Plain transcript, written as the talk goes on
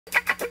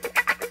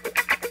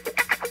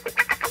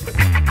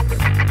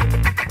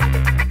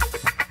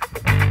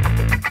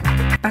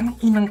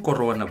Tanginang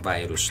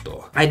coronavirus to.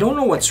 I don't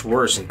know what's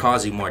worse in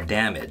causing more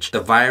damage,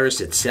 the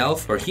virus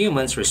itself or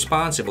humans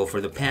responsible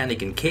for the panic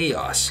and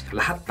chaos.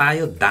 Lahat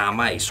tayo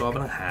damay,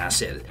 sobrang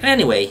hassle.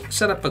 Anyway,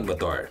 sarap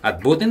pagmotor.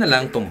 At buti na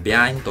lang tong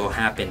biyaheng to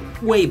happened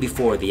way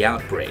before the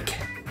outbreak.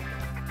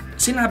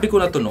 Sinabi ko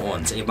na to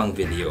noon sa ibang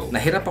video,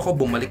 nahirap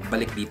ako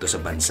bumalik-balik dito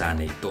sa bansa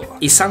na ito.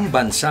 Isang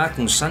bansa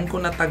kung saan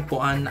ko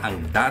natagpuan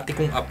ang dati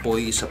kong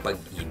apoy sa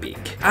pag-ibig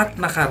at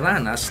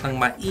nakaranas ng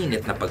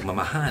mainit na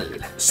pagmamahal.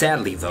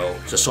 Sadly though,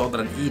 sa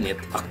sobrang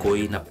init,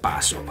 ako'y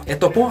napaso.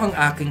 Ito po ang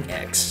aking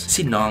ex,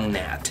 si Nong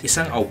Nat,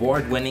 isang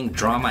award-winning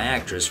drama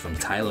actress from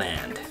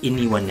Thailand.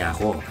 Iniwan niya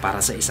ako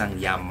para sa isang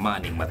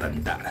yamaning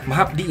matanda.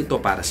 Mahapdi ito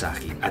para sa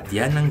akin at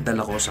yan ang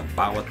dala ko sa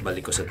bawat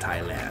balik ko sa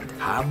Thailand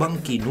habang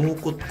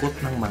kinukut-kut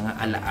ng mga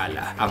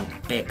alaala ang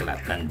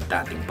peklat ng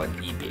dating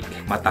pag-ibig.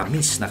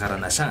 Matamis na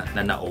karanasan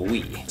na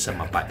nauwi sa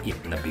mapait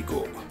na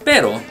bigo.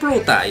 Pero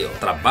pro tayo,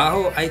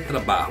 trabaho ay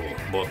trabaho,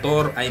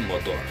 motor ay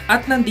motor.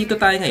 At nandito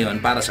tayo ngayon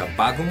para sa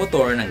bagong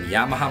motor ng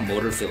Yamaha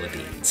Motor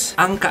Philippines,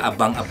 ang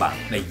kaabang-abang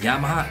na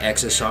Yamaha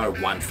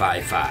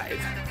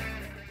XSR155.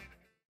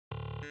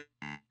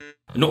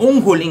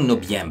 Noong huling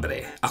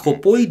Nobyembre,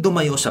 ako po'y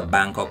dumayo sa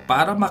Bangkok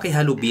para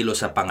makihalubilo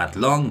sa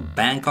pangatlong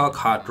Bangkok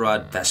Hot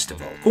Rod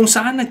Festival, kung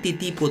saan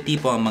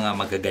nagtitipo-tipo ang mga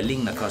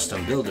magagaling na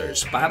custom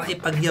builders para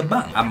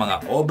ipagyabang ang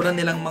mga obra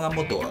nilang mga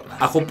motor.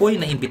 Ako po'y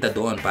naimbita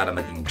doon para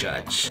maging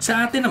judge.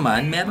 Sa atin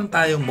naman, meron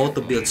tayong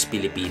Motobuilds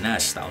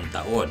Pilipinas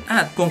taon-taon.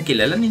 At kung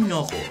kilala ninyo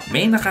ako,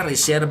 may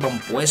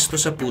nakareserbang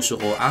pwesto sa puso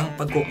ko ang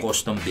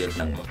pagko-custom build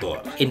ng motor.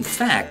 In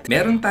fact,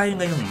 meron tayo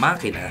ngayong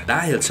makina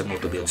dahil sa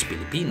Motobuilds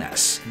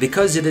Pilipinas,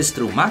 because it is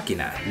through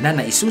makina na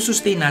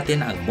naisusustain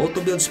natin ang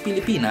Motobuilds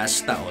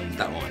Pilipinas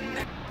taon-taon.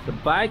 The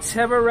bikes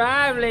have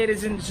arrived,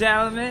 ladies and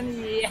gentlemen.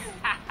 Yeah.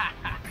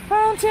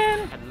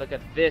 Fountain! And look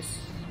at this.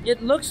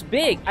 It looks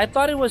big. I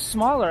thought it was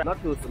smaller.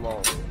 Not too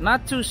small.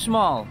 Not too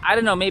small. I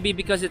don't know, maybe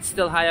because it's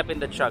still high up in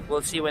the truck.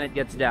 We'll see when it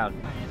gets down.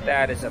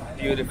 That is a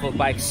beautiful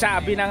bike.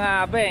 Sabi na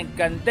nga ba, ang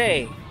ganda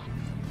eh.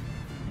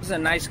 This is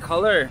a nice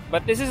color,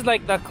 but this is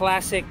like the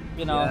classic,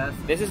 you know, yes.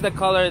 This is the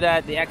color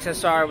that the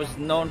XSR was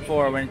known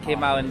for when it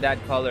came out in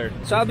that color.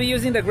 So I'll be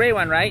using the gray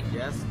one, right?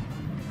 Yes.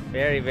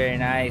 Very, very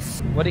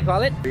nice. What do you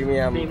call it?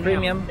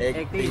 Premium.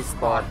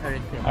 Sport.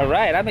 All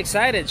right, I'm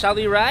excited. Shall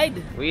we ride?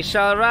 We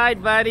shall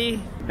ride,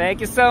 buddy. Thank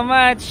you so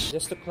much.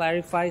 Just to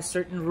clarify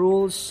certain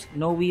rules,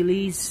 no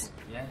wheelies.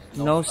 Yes.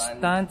 No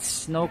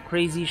stunts, no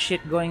crazy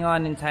shit going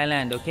on in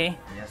Thailand, okay?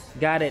 Yes.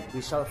 Got it.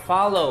 We shall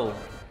follow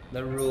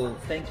the rule.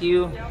 Thank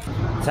you.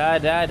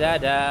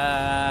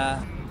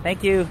 Ta-da-da-da.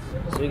 Thank you.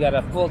 So we got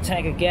a full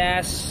tank of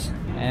gas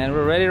and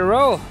we're ready to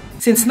roll.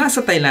 Since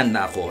nasa Thailand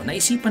na ako,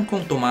 naisipan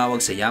kong tumawag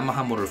sa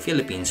Yamaha Motor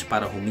Philippines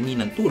para humingi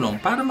ng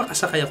tulong para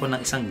makasakay ako ng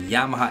isang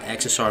Yamaha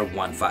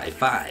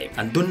XSR155.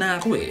 Andun na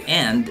ako eh.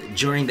 And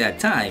during that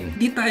time,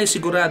 di tayo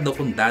sigurado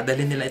kung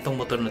dadalhin nila itong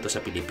motor na to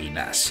sa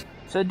Pilipinas.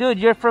 So dude,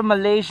 you're from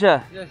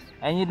Malaysia. Yes.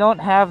 And you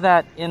don't have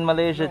that in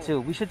Malaysia too.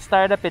 We should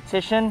start a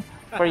petition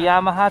for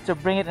Yamaha to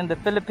bring it in the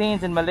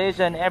Philippines and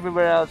Malaysia and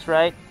everywhere else,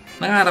 right?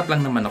 Nangarap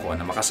lang naman ako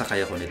na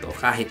makasakay ako nito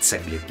kahit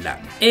saglit lang.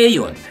 Eh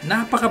yun,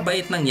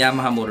 napakabait ng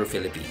Yamaha Motor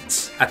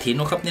Philippines at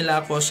hinukap nila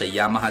ako sa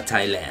Yamaha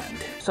Thailand.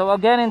 So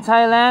again in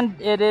Thailand,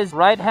 it is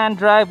right-hand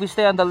drive. We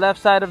stay on the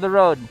left side of the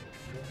road.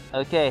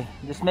 Okay,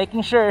 just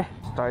making sure.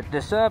 Start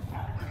this up.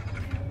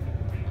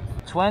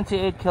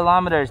 28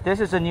 kilometers. This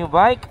is a new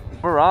bike.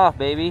 We're off,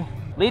 baby.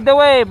 Lead the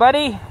way,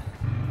 buddy.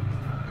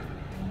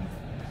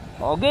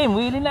 O game,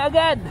 wheelie na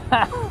agad.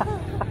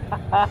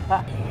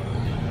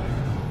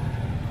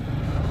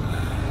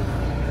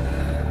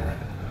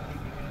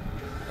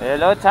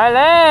 Hello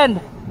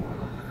Thailand!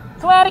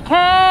 Swaddy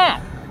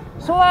Camp!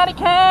 Swaddy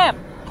Camp!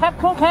 Cap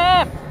Kung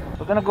Camp!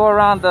 We're gonna go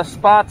around the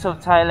spots of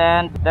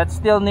Thailand that's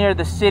still near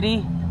the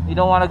city. You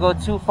don't want to go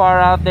too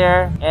far out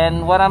there.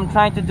 And what I'm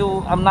trying to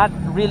do, I'm not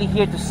really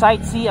here to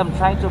sightsee. I'm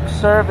trying to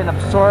observe and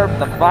absorb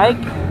the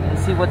bike.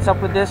 See what's up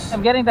with this.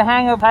 I'm getting the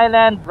hang of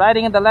Thailand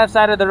riding in the left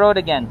side of the road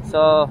again,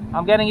 so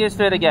I'm getting used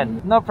to it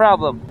again. No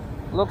problem.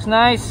 Looks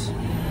nice.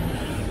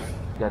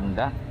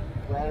 Ganda.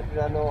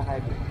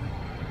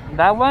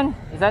 That one?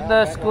 Is that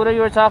the scooter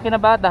you were talking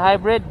about? The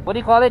hybrid? What do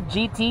you call it?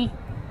 GT?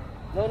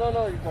 No.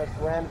 It was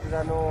Grand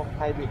Rano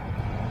Hybrid.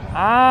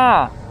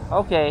 Ah,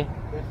 okay.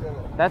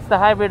 That's the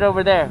hybrid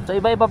over there. So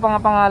iba-iba pa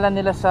nga pangalan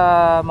nila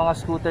sa mga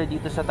scooter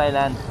dito sa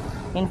Thailand.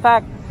 In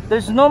fact,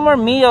 there's no more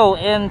Mio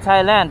in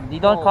Thailand.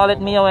 You don't call it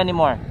Mio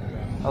anymore.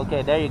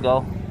 Okay, there you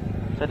go.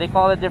 So they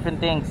call it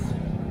different things.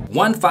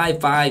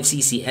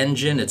 155cc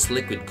engine, it's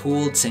liquid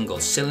cooled,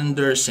 single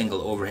cylinder, single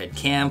overhead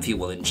cam,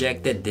 fuel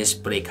injected, disc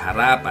brake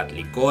harap at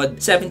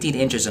likod, 17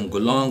 inches ang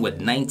gulong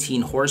with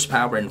 19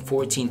 horsepower and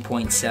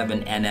 14.7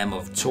 Nm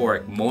of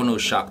torque.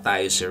 Monoshock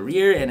tayo sa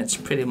rear, and it's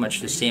pretty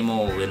much the same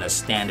old in a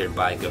standard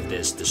bike of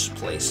this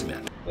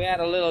displacement. We had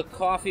a little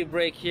coffee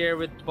break here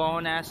with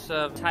Bonas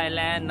of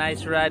Thailand.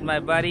 Nice ride, my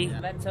buddy.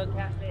 Bento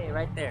Cafe.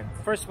 right there.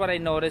 First, what I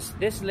noticed,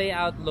 this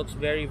layout looks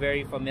very,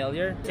 very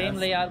familiar. Same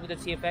layout with the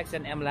TFX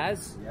and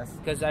MLAZ? Yes.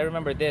 Because I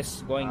remember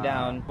this going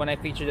down when I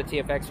featured the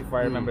TFX before.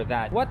 I remember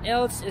that. What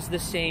else is the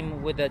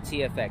same with the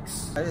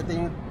TFX? I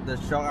think the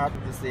shock up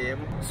the same.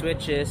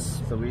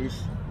 Switches. Switch.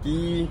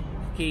 Key.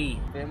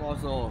 Frame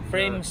also.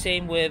 Frame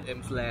same with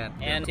M-slat.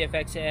 and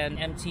TFX and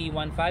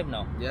MT15,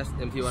 no? Yes,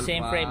 MT15.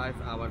 Same frame.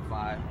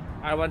 R15.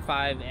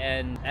 R15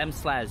 and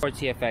M/slash or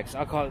TFX.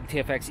 I'll call it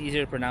TFX,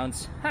 easier to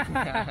pronounce.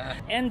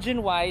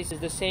 Engine wise is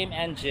the same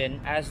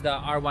engine as the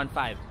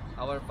R15.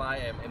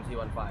 R15 and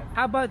MT15.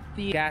 How about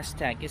the gas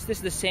tank? Is this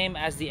the same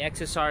as the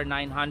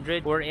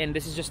XSR900 or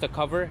this is just a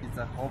cover? It's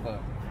a cover.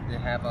 They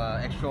have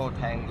an actual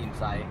tank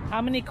inside.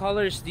 How many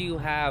colors do you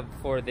have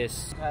for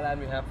this? In Thailand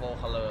we have 4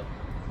 colors.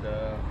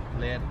 The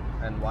red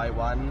and white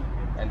one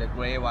and the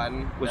gray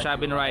one, which I've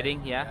been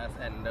riding, yeah. Yes,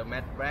 and the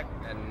matte black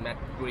and matte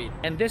green.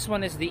 And this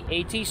one is the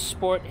AT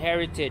Sport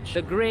Heritage.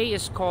 The gray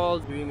is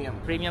called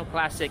Premium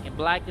Classic, and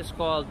black is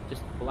called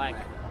just black.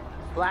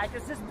 Black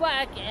is just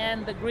black,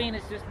 and the green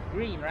is just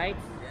green, right?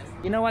 Yes.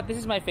 You know what? This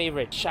is my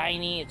favorite.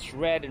 Shiny, it's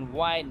red and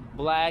white, and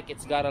black.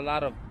 It's got a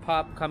lot of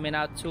pop coming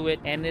out to it,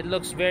 and it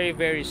looks very,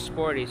 very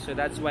sporty. So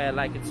that's why I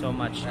like it so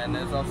much. And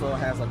it also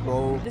has a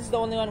gold. This is the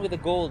only one with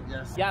the gold.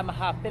 Yes.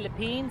 Yamaha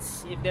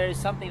Philippines. If there is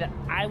something that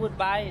I would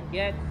buy and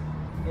get,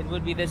 it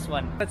would be this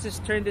one. Let's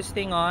just turn this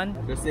thing on.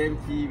 The same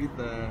key with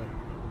the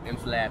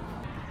M-slat.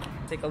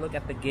 Take a look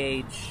at the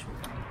gauge.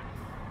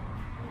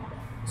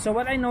 So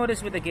what I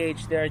noticed with the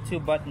gauge, there are 2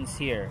 buttons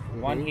here.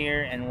 One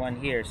here and one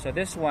here. So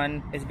this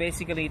one is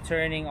basically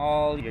turning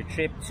all your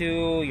trip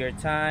to, your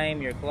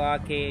time, your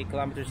clock,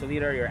 kilometers a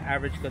liter, your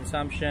average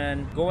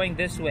consumption, going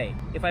this way.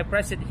 If I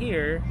press it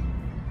here,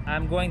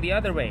 I'm going the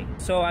other way.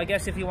 So I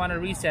guess if you want to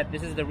reset,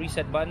 this is the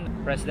reset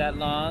button. Press that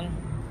long.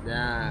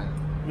 Yeah.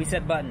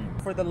 Reset button.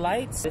 For the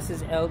lights, this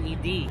is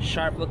LED.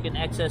 Sharp looking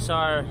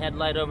XSR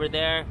headlight over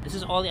there. This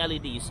is all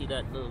LED. You see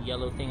that little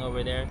yellow thing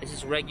over there? This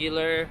is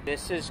regular.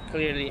 This is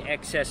clearly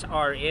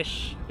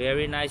XSR-ish.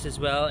 Very nice as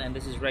well. And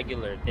this is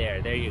regular.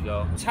 There you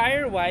go.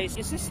 Tire wise,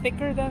 is this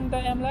thicker than the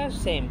MLAZ?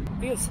 Same.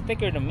 Feels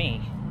thicker to me.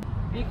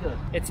 Bigger.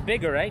 It's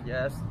bigger, right?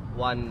 Yes.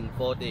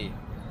 140.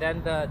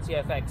 Than the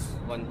TFX.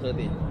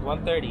 130.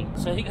 130.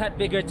 So he got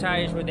bigger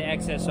tires with the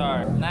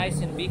XSR.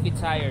 Nice and beefy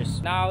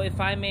tires. Now,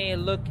 if I may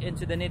look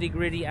into the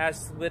nitty-gritty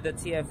as with the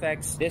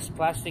TFX, this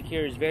plastic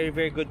here is very,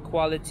 very good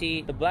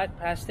quality. The black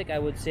plastic I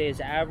would say is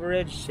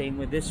average. Same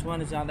with this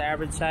one, is on the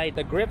average side.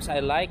 The grips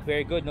I like,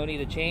 very good, no need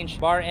to change.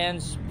 Bar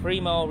ends,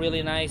 primo,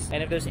 really nice.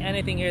 And if there's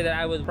anything here that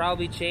I would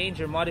probably change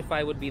or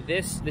modify would be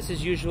this. This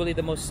is usually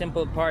the most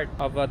simple part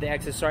of the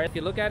XSR. If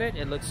you look at it,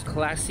 it looks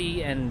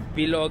classy and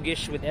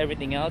bilogish with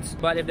everything else.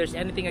 But if there's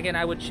anything again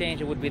I would change,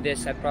 it would be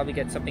this. I'd probably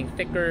get something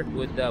thicker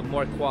with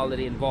more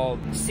quality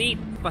involved. Seat,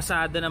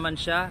 pasada naman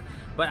siya.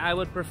 But I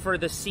would prefer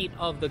the seat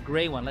of the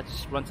gray one. Let's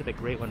just run to the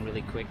gray one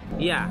really quick.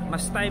 Yeah,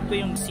 mas type ko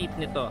yung seat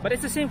nito. But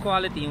it's the same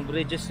quality, yung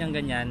bridges yung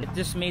ganyan. It's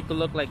just made to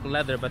look like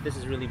leather, but this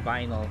is really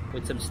vinyl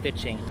with some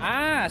stitching.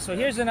 Ah, so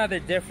here's another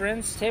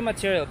difference. Same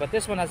material, but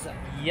this one has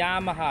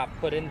Yamaha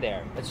put in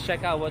there. Let's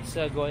check out what's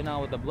going on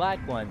with the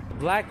black one.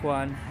 The black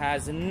one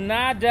has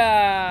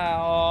nada.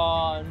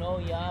 Oh,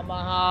 no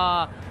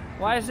Yamaha.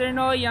 Why is there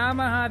no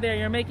Yamaha there?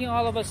 You're making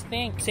all of us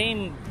think.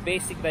 Same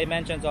basic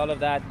dimensions, all of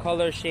that.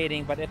 Color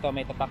shading, but ito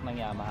may tatak ng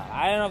Yamaha.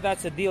 I don't know if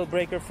that's a deal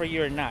breaker for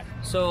you or not.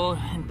 So,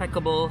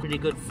 impeccable, pretty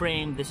good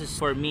frame. This is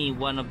for me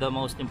one of the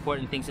most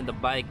important things in the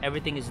bike.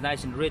 Everything is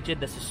nice and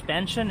rigid. The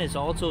suspension is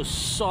also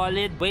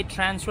solid. Weight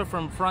transfer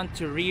from front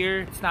to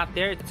rear, it's not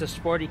there. It's a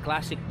sporty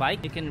classic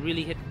bike. You can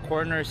really hit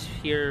corners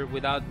here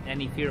without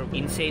any fear of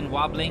insane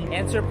wobbling.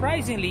 And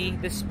surprisingly,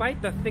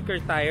 despite the thicker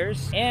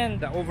tires and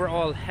the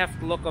overall heft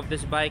look of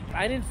this bike,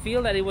 I didn't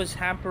feel that it was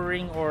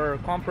hampering or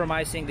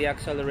compromising the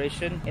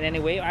acceleration in any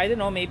way. I don't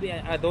know, maybe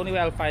the only way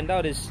I'll find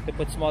out is to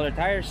put smaller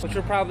tires, which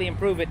will probably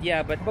improve it,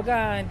 yeah. But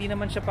baga, hindi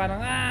naman siya parang,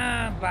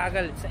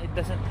 bagal. It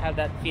doesn't have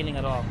that feeling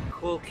at all.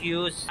 Cool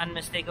cues,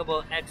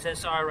 unmistakable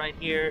XSR right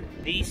here.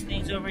 These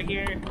things over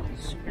here,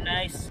 super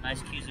nice.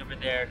 Nice cues over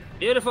there.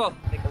 Beautiful.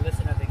 Take a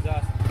listen at the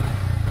exhaust.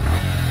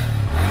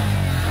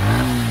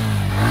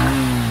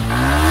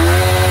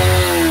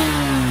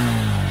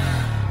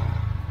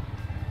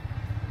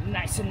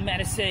 Nice and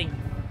menacing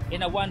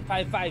in a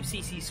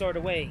 155cc sort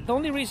of way. The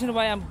only reason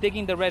why I'm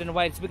digging the red and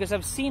white is because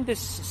I've seen this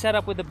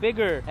setup with the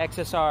bigger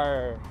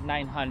XSR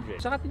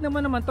 900. Saka tignan mo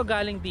naman to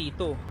galing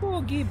dito.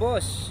 Pogi,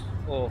 boss.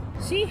 Oh,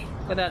 see?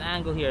 Look at that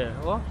angle here.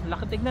 Oh,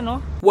 laki tignan,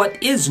 no? What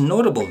is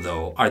notable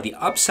though are the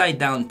upside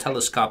down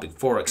telescopic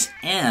forks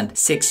and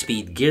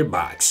 6-speed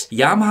gearbox.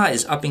 Yamaha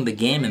is upping the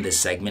game in this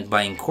segment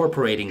by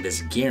incorporating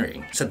this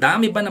gearing. Sa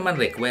dami ba naman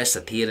request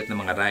at hirit ng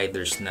mga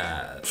riders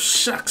na,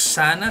 shucks,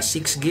 sana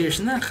 6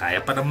 gears na,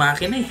 kaya pa ng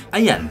makina eh.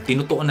 Ayan,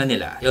 tinutuon na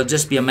nila. It'll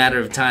just be a matter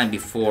of time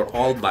before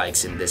all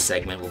bikes in this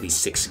segment will be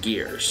 6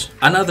 gears.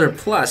 Another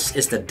plus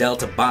is the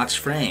Delta box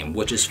frame,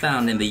 which is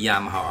found in the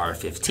Yamaha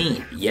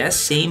R15. Yes,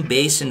 same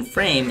base and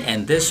frame,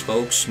 and this,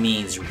 folks,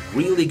 means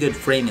really good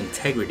frame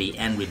integrity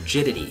and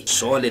rigidity.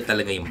 Solid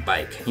talaga yung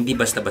bike. Hindi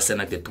basta-basta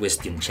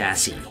nagtitwist yung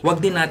chassis.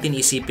 Huwag din natin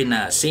isipin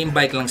na same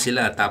bike lang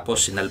sila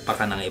tapos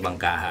sinalpakan ng ibang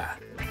kaha.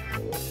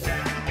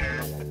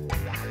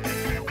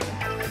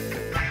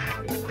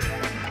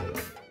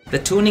 The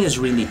tuning is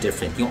really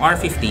different. Yung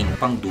R15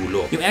 pang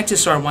dulo. Yung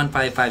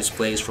XSR155's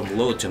plays from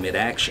low to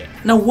mid-action.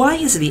 Now, why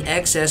is the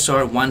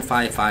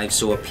XSR155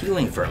 so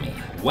appealing for me?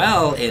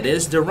 Well, it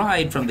is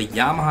derived from the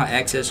Yamaha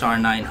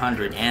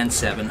XSR900 and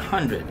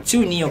 700,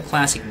 two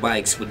neoclassic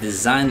bikes with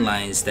design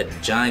lines that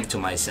jive to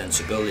my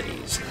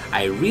sensibilities.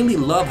 I really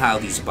love how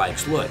these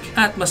bikes look.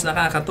 At mas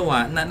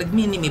nakakatuwa na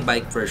nag-mini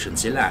bike version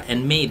sila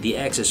and made the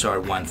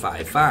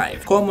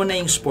XSR155. Common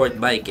na yung sport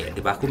bike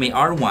diba? Kung may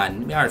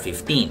R1, may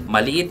R15.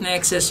 Maliit na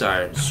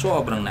XSR,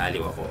 sobrang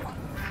naaliw ako.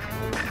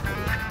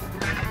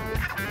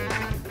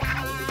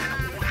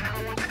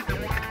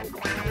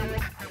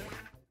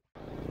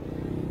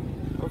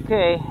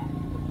 Okay,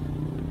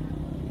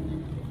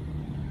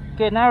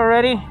 now we're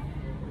ready.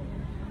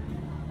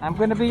 I'm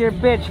gonna be your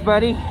bitch,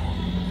 buddy.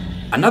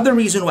 Another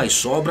reason why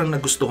sobrang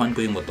nagustuhan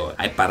ko yung motor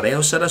ay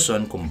pareho sa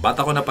rason kung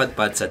ba't ako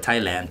napadpad sa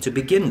Thailand to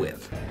begin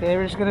with. Okay,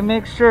 we're just gonna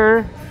make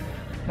sure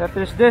that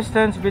there's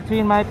distance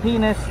between my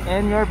penis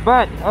and your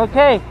butt.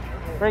 Okay,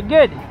 very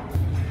good.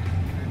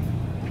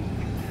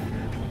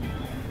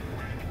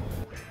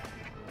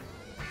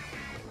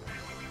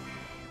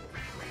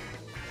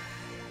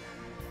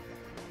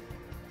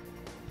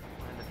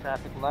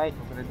 Traffic light,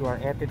 we're going to do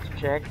our ethics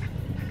check.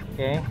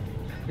 Okay,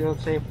 still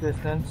safe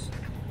distance.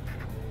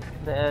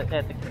 The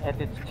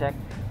ethics check.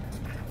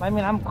 I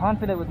mean, I'm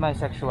confident with my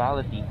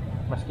sexuality.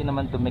 Maski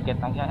naman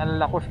dumikit ang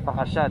lakos pa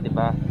ka siya, di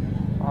ba?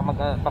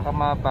 Baka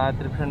ma-bad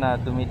trip siya na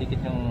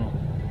dumidikit yung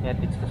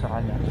ethics ko sa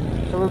kanya.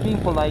 So we're being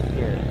polite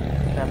here.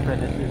 Siyempre,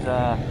 this is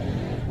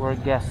we're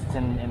guests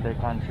in their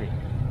country.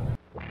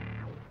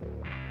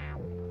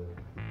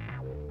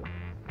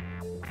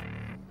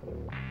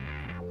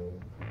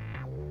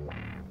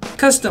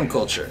 Custom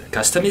culture,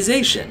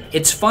 customization.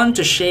 It's fun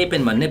to shape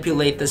and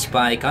manipulate this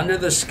bike under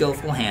the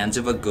skillful hands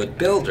of a good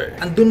builder.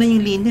 Andun na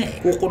yung linya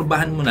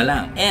kukurbahan mo na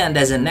lang. And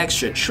as an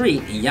extra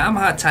treat,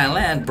 Yamaha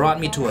Thailand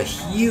brought me to a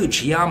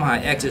huge Yamaha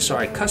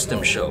XSR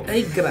custom show.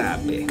 Ay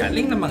grabe,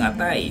 galing na mga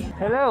Thai.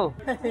 Hello!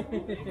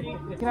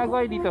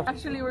 Ginagawa dito?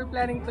 Actually, we're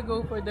planning to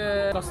go for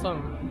the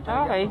custom.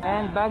 Okay,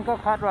 and Bangkok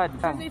Hot Rod.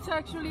 It's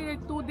actually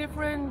like two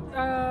different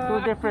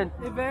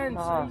events.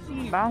 I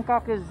see.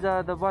 Bangkok is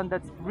the one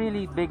that's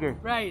really bigger.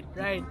 Right.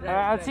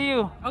 I'll see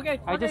you.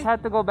 Okay. I just had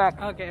to go back.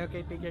 Okay.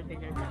 Take care.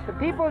 The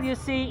people you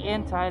see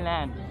in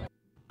Thailand.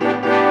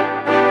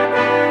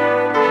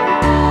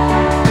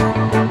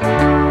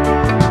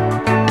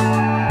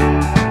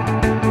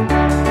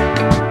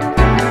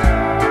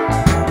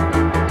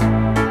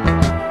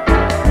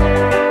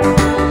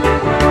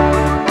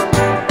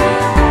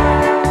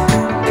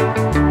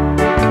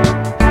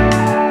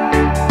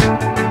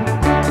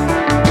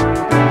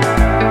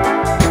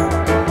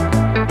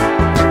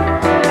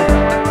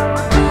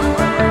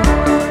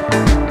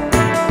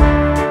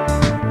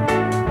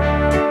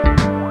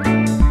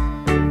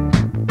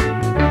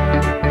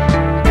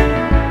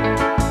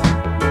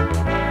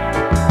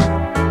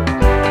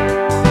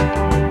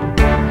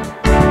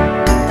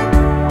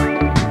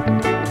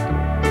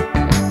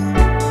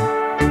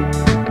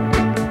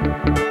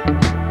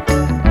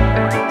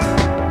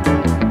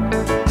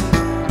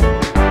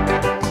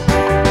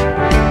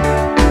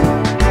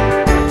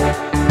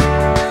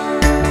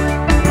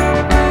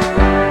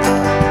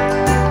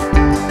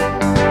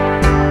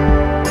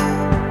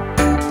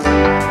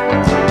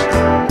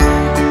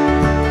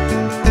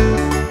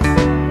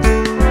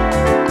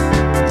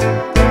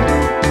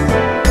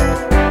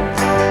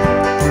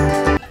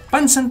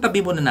 Pansantabi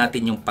muna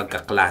natin yung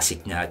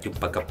pagka-classic niya at yung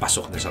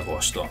pagkapasok na sa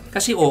custom.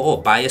 Kasi oo,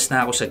 bias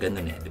na ako sa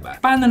ganun di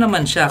ba? Paano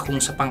naman siya kung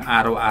sa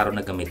pang-araw-araw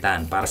na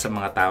gamitan para sa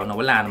mga tao na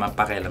wala naman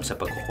pakialam sa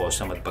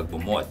pagkukostom at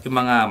pagbumot?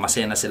 Yung mga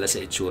masena sila sa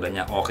itsura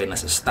niya, okay na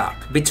sa stock.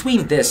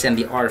 Between this and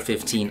the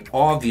R15,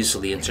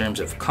 obviously in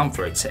terms of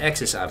comfort, sa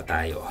XSR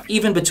tayo.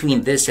 Even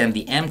between this and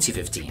the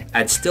MT15,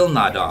 I'd still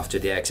nod off to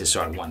the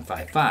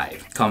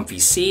XSR155. Comfy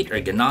seat,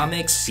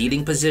 ergonomics,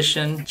 seating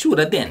position,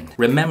 tsura din.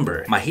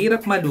 Remember,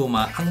 mahirap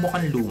maluma ang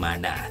mukhang luma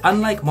na.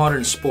 Unlike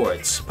modern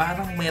sports,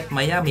 parang maya't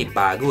maya may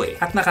bago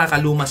at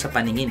nakakaluma sa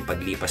paningin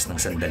paglipas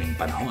ng sandaling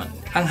panahon.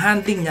 Ang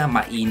handling niya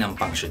mainam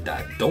pang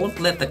syudad. Don't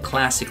let the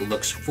classic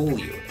looks fool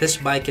you. This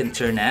bike can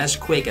turn as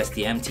quick as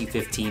the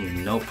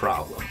MT15, no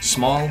problem.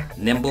 Small,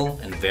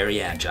 nimble, and very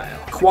agile.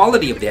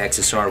 Quality of the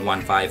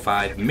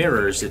XSR155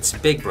 mirrors its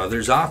big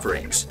brother's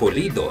offerings.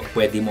 Pulido,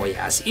 pwede mo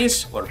i-as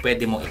is or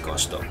pwede mo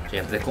i-custom.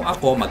 Siyempre kung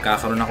ako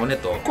magkakaroon ako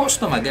nito,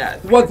 custom agad.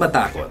 Huwag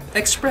matakot.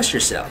 Express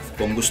yourself.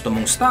 Kung gusto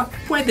mong stock,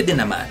 pwede din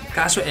naman.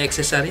 Kaso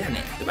XSR yan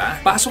diba?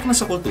 Pasok na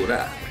sa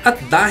kultura. At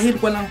dahil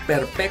walang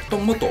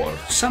perpektong motor,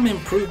 some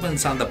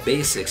improvements on the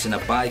basics in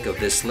a bike of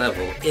this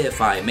level,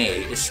 if I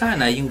may, is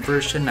sana yung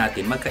version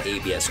natin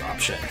magka-ABS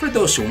option. For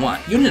those who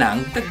want, yun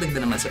lang, dagdag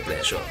na naman sa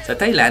presyo. Sa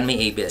Thailand, may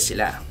ABS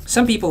sila.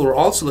 Some people were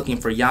also looking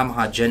for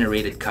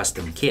Yamaha-generated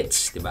custom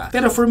kits, diba?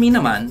 Pero for me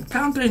naman,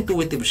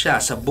 counterintuitive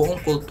siya sa buong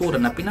kultura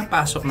na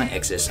pinapasok ng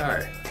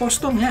XSR.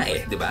 Custom nga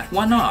eh, diba?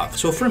 One-off.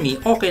 So for me,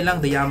 okay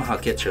lang the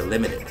Yamaha kits are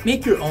limited.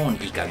 Make your own,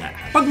 ika nga.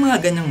 Pag mga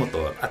ganyang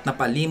motor at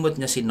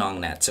napalimot niya si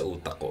Nongnat sa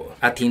utak ko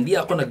at hindi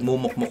ako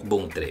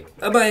nagmumukmukbong trip,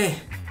 abay,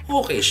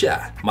 okay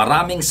siya.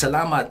 Maraming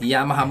salamat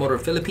Yamaha Motor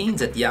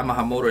Philippines at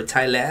Yamaha Motor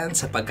Thailand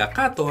sa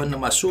pagkakataon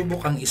na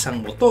masubok ang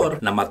isang motor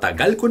na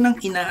matagal ko nang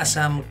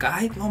inaasam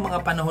kahit noong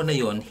mga panahon na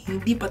yon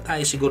hindi pa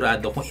tayo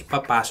sigurado kung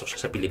ipapasok siya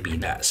sa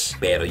Pilipinas.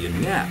 Pero yun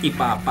nga,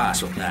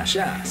 ipapasok na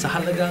siya sa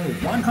halagang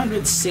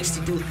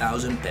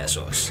 162,000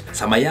 pesos.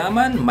 Sa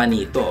mayaman,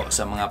 manito.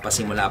 Sa mga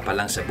pasimula pa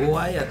lang sa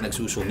buhay at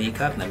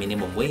nagsusumikap na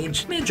minimum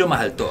wage, medyo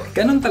mahal to.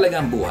 Ganon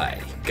talaga ang buhay.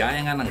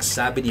 Gaya nga ng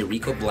sabi ni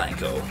Rico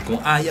Blanco,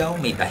 kung ayaw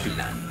may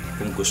dahilan.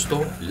 Kung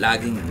gusto,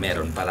 laging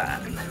meron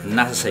paraan.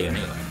 Nasa sayo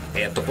na yun.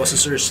 Eto po si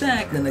Sir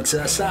Sack na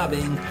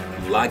nagsasabing,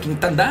 laging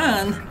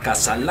tandaan,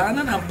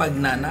 kasalanan ang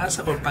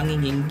pagnanasa o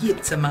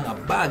panginginggit sa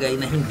mga bagay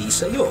na hindi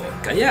sayo.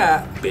 Kaya,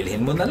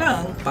 bilhin mo na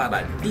lang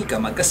para di ka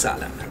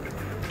magkasala.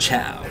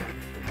 Ciao!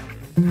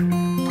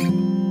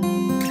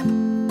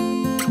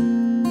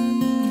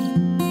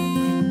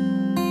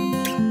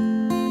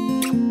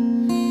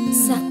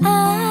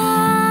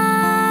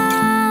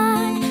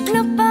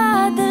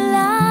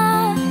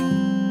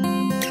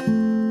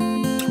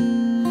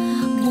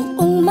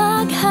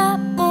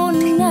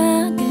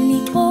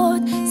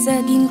 Sa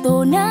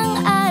ginto ng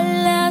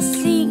alas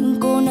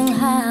 5 ng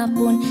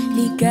hapon,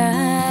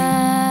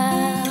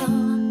 ligaw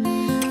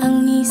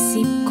ang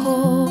isip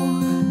ko.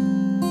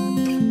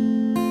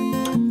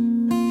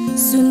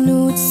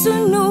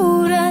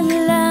 Sunod-sunuran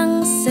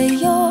lang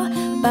sa'yo,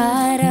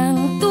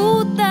 parang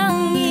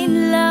tutang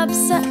in love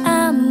sa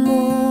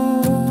amo.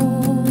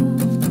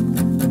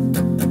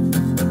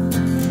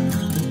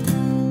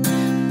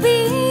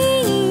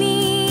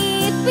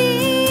 Pinipilit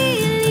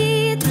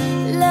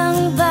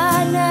lang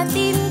ba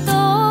natin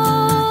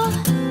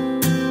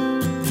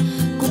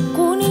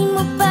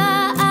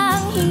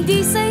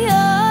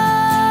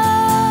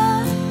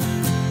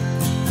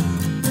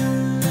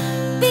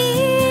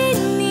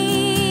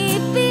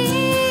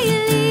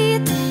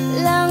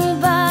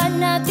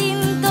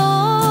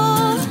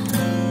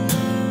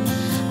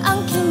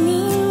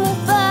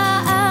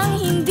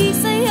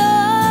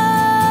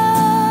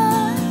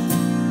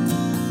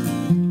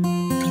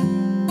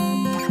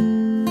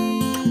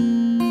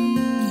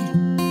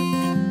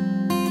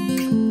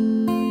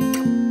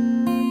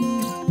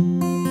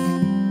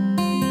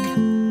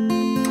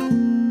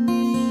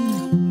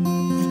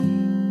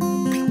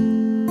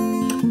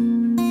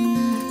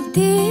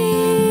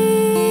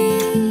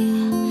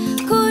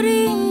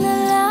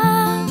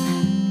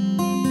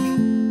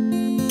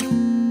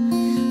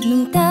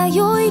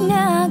tayo'y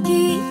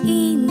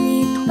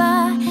nag-iinip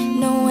pa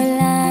na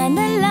wala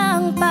na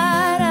lang,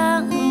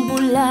 parang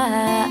bula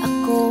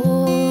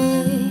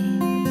ako'y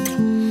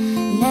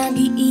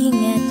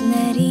nag-iingat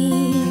na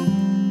rin.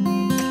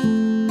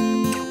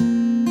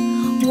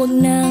 Huwag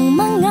nang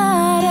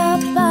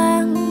mangarap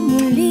ang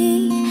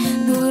muli,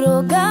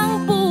 durog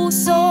ang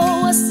puso,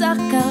 wasak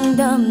ang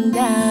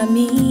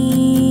damdamin.